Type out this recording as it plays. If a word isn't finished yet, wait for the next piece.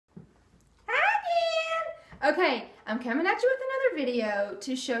Okay, I'm coming at you with another video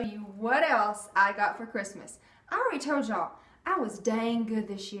to show you what else I got for Christmas. I already told y'all, I was dang good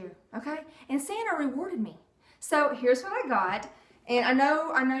this year, okay? And Santa rewarded me. So here's what I got. And I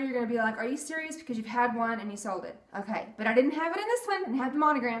know you're going to be like, are you serious? Because you've had one and you sold it. Okay, but I didn't have it in this one. I didn't have the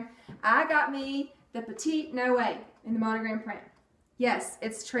monogram. I got me the Petit Noe in the monogram print. Yes,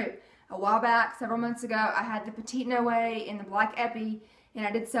 it's true. A while back, several months ago, I had the Petit Noe in the black epi, and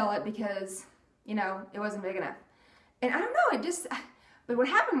I did sell it because, you know, it wasn't big enough. And I don't know, but what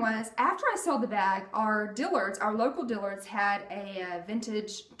happened was, after I sold the bag, our Dillards, our local Dillards, had a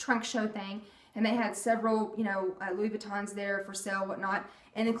vintage trunk show thing, and they had several, you know, Louis Vuittons there for sale, whatnot,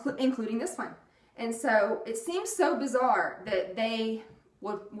 and including this one. And so it seems so bizarre that they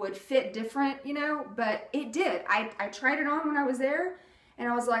would fit different, you know, but it did. I tried it on when I was there, and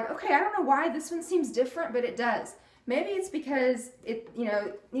I was like, okay, I don't know why this one seems different, but it does. Maybe it's because it, you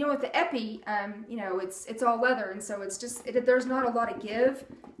know, with the epi, you know, it's all leather, and so it's just, there's not a lot of give,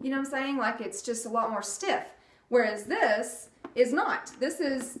 you know what I'm saying? Like, it's just a lot more stiff. Whereas this is not. This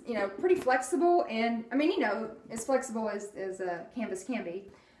is, you know, pretty flexible, and, I mean, you know, as flexible as a canvas can be.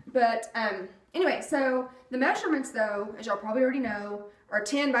 But, anyway, so the measurements, though, as y'all probably already know, are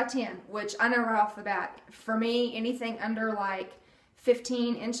 10 by 10, which I know right off the bat. For me, anything under, like,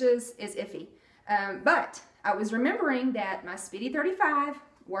 15 inches is iffy. But I was remembering that my Speedy 35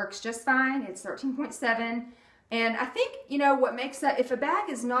 works just fine. It's 13.7. And I think, you know, what makes that, if a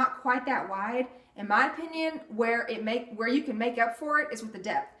bag is not quite that wide, in my opinion, where you can make up for it is with the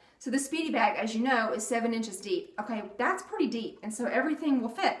depth. So the Speedy bag, as you know, is 7 inches deep. Okay, that's pretty deep, and so everything will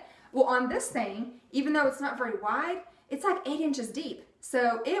fit. Well, on this thing, even though it's not very wide, it's like 8 inches deep.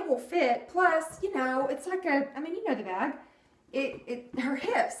 So it will fit, plus, you know, it's like a, I mean, you know the bag. Her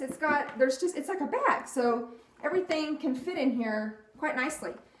hips, it's like a bag, so everything can fit in here quite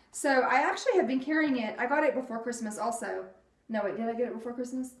nicely. So I actually have been carrying it. I got it before Christmas also. No, wait, did I get it before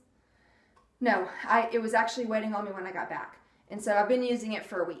Christmas? No, it was actually waiting on me when I got back. And so I've been using it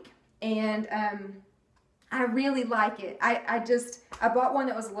for a week. And I really like it. I bought one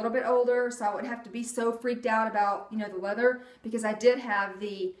that was a little bit older, so I wouldn't have to be so freaked out about, you know, the leather, because I did have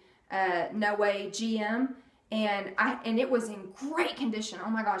the Noe GM, and it was in great condition.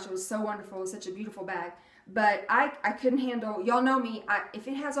 Oh my gosh, it was so wonderful. It was such a beautiful bag. But I couldn't handle, y'all know me, if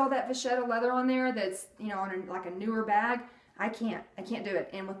it has all that vachetta leather on there that's, you know, on like a newer bag, I can't do it.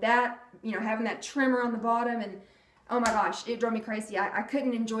 And with that, you know, having that trimmer on the bottom, and oh my gosh, it drove me crazy. I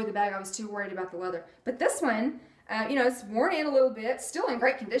couldn't enjoy the bag. I was too worried about the leather. But this one, you know, it's worn in a little bit, still in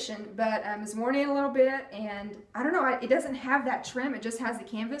great condition, but it's worn in a little bit, and I don't know, it doesn't have that trim. It just has the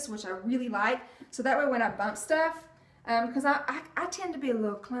canvas, which I really like. So that way when I bump stuff, because I tend to be a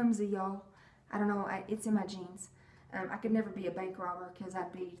little clumsy, y'all. I don't know, it's in my genes. I could never be a bank robber because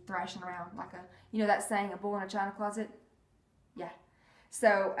I'd be thrashing around like you know that saying, a bull in a china closet? Yeah.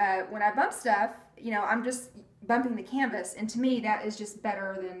 So when I bump stuff, you know, I'm just bumping the canvas, and to me that is just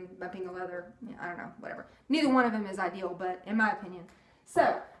better than bumping the leather. I don't know, whatever. Neither one of them is ideal, but in my opinion.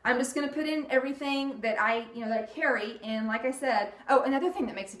 So I'm just going to put in everything that I carry, and like I said, oh, another thing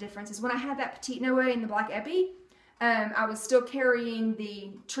that makes a difference is when I had that Petit Noe in the black epi, I was still carrying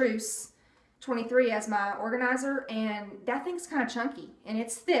the Truce 23 as my organizer, and that thing's kind of chunky and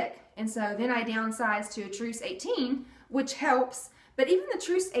it's thick, and so then I downsized to a Truce 18, which helps. But even the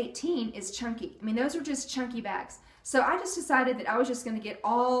Truce 18 is chunky. I mean, those are just chunky bags. So I just decided that I was just going to get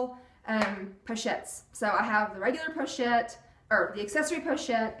all pochettes. So I have the regular pochette, or the accessory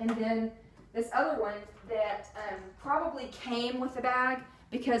pochette, and then this other one that probably came with the bag,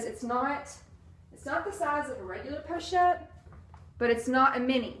 because it's not the size of a regular pochette, but it's not a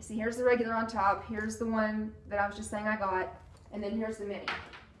mini. See, here's the regular on top, here's the one that I was just saying I got, and then here's the mini.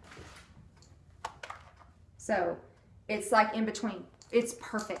 So it's like in between. It's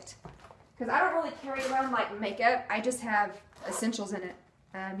perfect. Because I don't really carry around like makeup. I just have essentials in it.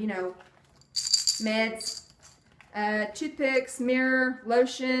 You know, meds, toothpicks, mirror,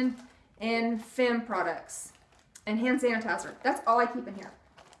 lotion, and femme products. And hand sanitizer. That's all I keep in here.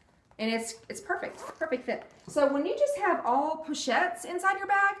 And it's perfect. Perfect fit. So when you just have all pochettes inside your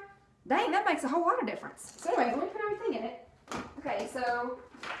bag, dang, that makes a whole lot of difference. So anyway, let me put everything in it. Okay, so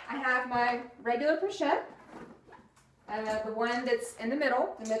I have my regular pochette. The one that's in the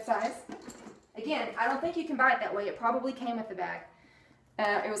middle, the mid-size. Again, I don't think you can buy it that way. It probably came with the bag.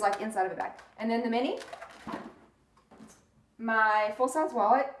 It was like inside of a bag. And then the mini. My full-size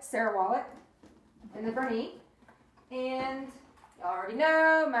wallet, Sarah wallet. And the Bernie. And you already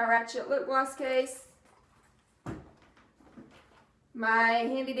know, my Ratchet lip gloss case. My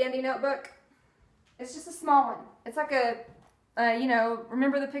handy-dandy notebook. It's just a small one. It's like a You know,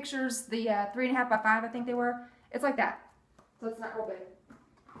 remember the pictures, the 3.5 by 5, I think they were? It's like that. So it's not real big.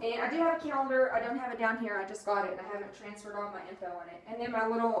 And I do have a calendar. I don't have it down here. I just got it, and I haven't transferred all my info on it. And then my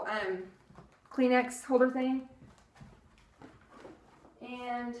little Kleenex holder thing.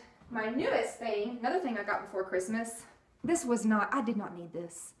 And my newest thing, another thing I got before Christmas, this was not, I did not need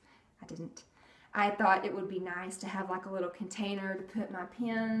this. I didn't. I thought it would be nice to have like a little container to put my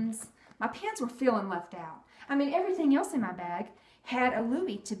pens. My pens were feeling left out. I mean, everything else in my bag had a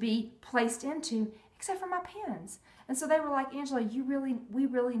louis to be placed into except for my pens. And so they were like, Angela, we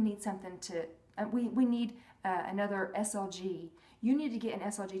really need something to, we need another SLG. You need to get an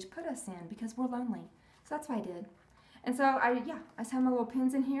SLG to put us in because we're lonely. So that's what I did. And so I just have my little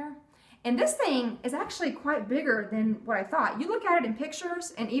pens in here. And this thing is actually quite bigger than what I thought. You look at it in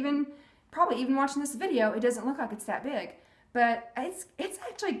pictures, and probably even watching this video, it doesn't look like it's that big. But it's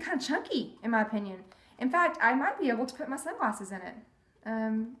actually kind of chunky, in my opinion. In fact, I might be able to put my sunglasses in it.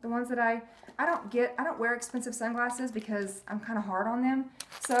 The ones that I don't wear expensive sunglasses because I'm kind of hard on them.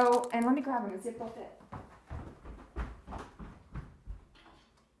 So, and let me grab them and see if they'll fit.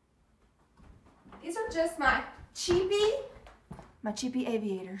 These are just my cheapy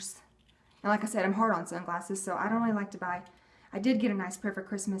aviators. And like I said, I'm hard on sunglasses, so I don't really like to buy. I did get a nice pair for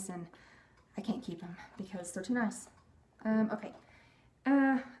Christmas, and I can't keep them because they're too nice. Okay.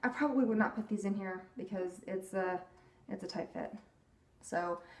 I probably would not put these in here because it's a tight fit.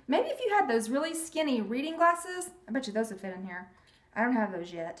 So maybe if you had those really skinny reading glasses, I bet you those would fit in here. I don't have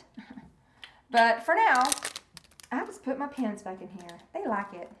those yet. But for now, I just put my pens back in here. They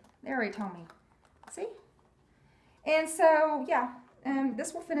like it. They already told me. See? And so, yeah,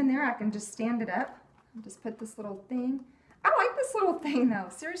 this will fit in there. I can just stand it up. Just put this little thing. I like this little thing, though.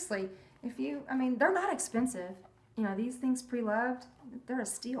 Seriously, I mean, they're not expensive. You know, these things pre-loved, they're a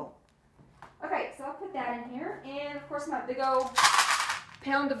steal. Okay, so I'll put that in here. And, of course, my big old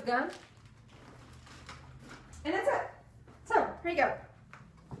pound of gum. And that's it. So, here you go.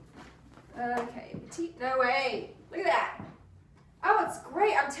 Okay, Petit, no way. Look at that. Oh, it's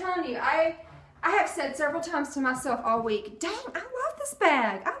great. I'm telling you, I have said several times to myself all week, dang, I love this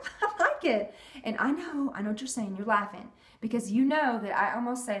bag. I like it. And I know what you're saying. You're laughing because you know that I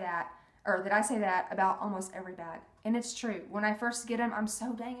almost say that, or that I say that about almost every bag. And it's true. When I first get them, I'm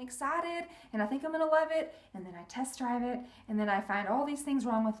so dang excited, and I think I'm going to love it, and then I test drive it, and then I find all these things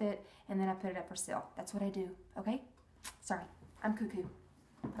wrong with it, and then I put it up for sale. That's what I do, okay? Sorry, I'm cuckoo.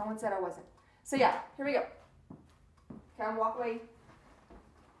 No one said I wasn't. So yeah, here we go. Come walk away.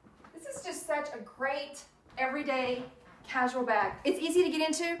 This is just such a great, everyday, casual bag. It's easy to get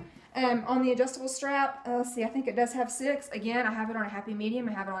into on the adjustable strap. Let's see, I think it does have 6. Again, I have it on a happy medium.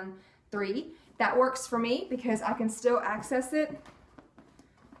 I have it on 3. That works for me because I can still access it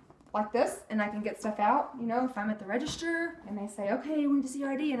like this, and I can get stuff out. You know, if I'm at the register and they say, okay, we need to see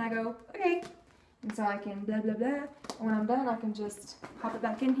your ID, and I go, okay. And so I can blah, blah, blah. And when I'm done, I can just pop it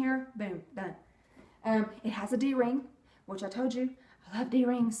back in here. Boom, done. It has a D-ring, which I told you, I love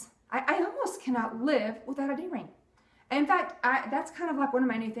D-rings. I almost cannot live without a D-ring. In fact, that's kind of like one of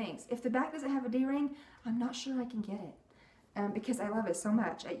my new things. If the bag doesn't have a D-ring, I'm not sure I can get it. Because I love it so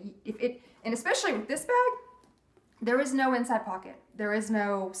much. And especially with this bag, there is no inside pocket. There is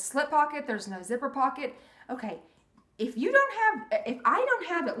no slip pocket. There's no zipper pocket. Okay, if I don't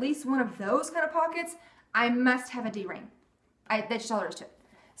have at least one of those kind of pockets, I must have a D-ring. That's just all there is to it.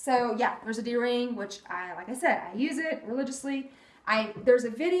 So yeah, there's a D-ring, which like I said, I use it religiously. There's a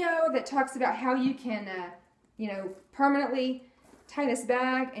video that talks about how you can, permanently tie this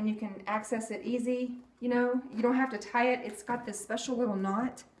bag and you can access it easy. You know, you don't have to tie it. It's got this special little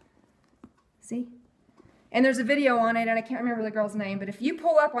knot. See? And there's a video on it, and I can't remember the girl's name, but if you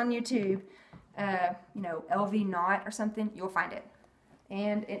pull up on YouTube, LV knot or something, you'll find it.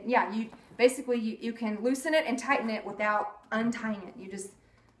 And you can loosen it and tighten it without untying it. You just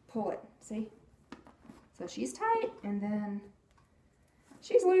pull it. See? So she's tight, and then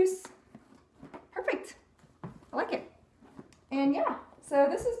she's loose. Perfect. I like it. And yeah. So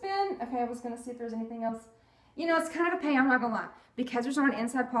this has been, okay, I was going to see if there's anything else. You know, it's kind of a pain, I'm not going to lie. Because there's not an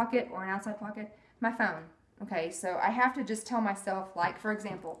inside pocket or an outside pocket, my phone. Okay, so I have to just tell myself, like, for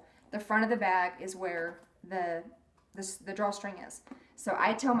example, the front of the bag is where the drawstring is. So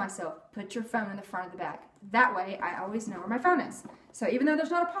I tell myself, put your phone in the front of the bag. That way, I always know where my phone is. So even though there's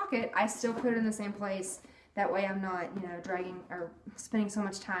not a pocket, I still put it in the same place. That way I'm not, dragging or spending so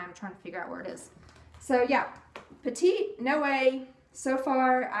much time trying to figure out where it is. So yeah, Petit, Noe. So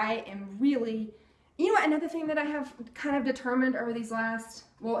far, I am really, another thing that I have kind of determined over these last,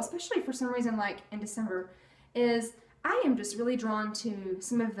 well, especially for some reason, like in December, is I am just really drawn to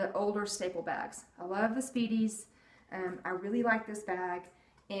some of the older staple bags. I love the Speedies. I really like this bag.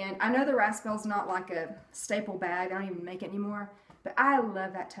 And I know the Raspel's not like a staple bag. They don't even make it anymore. But I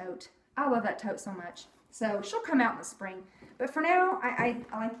love that tote. I love that tote so much. So she'll come out in the spring. But for now, I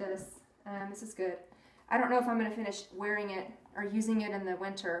like this. This is good. I don't know if I'm going to finish wearing it or using it in the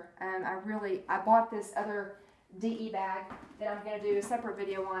winter. I bought this other DE bag that I'm going to do a separate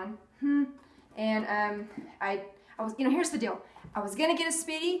video on. And I was, here's the deal. I was going to get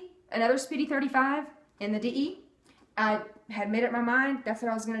another Speedy 35 in the DE. I had made up my mind. That's what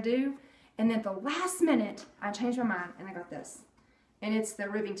I was going to do. And then at the last minute, I changed my mind and I got this. And it's the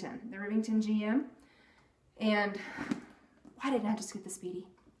Rivington GM. And why didn't I just get the Speedy?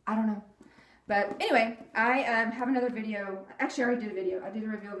 I don't know. But anyway, I have another video. Actually, I already did a video. I did a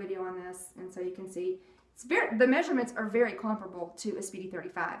reveal video on this, and so you can see the measurements are very comparable to a Speedy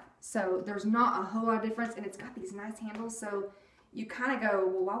 35. So there's not a whole lot of difference, and it's got these nice handles. So you kind of go,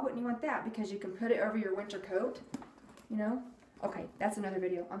 well, why wouldn't you want that? Because you can put it over your winter coat, Okay, that's another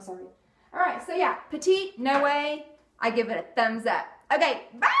video. I'm sorry. All right, so yeah, Petit, Noe, I give it a thumbs up. Okay,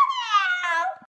 bye.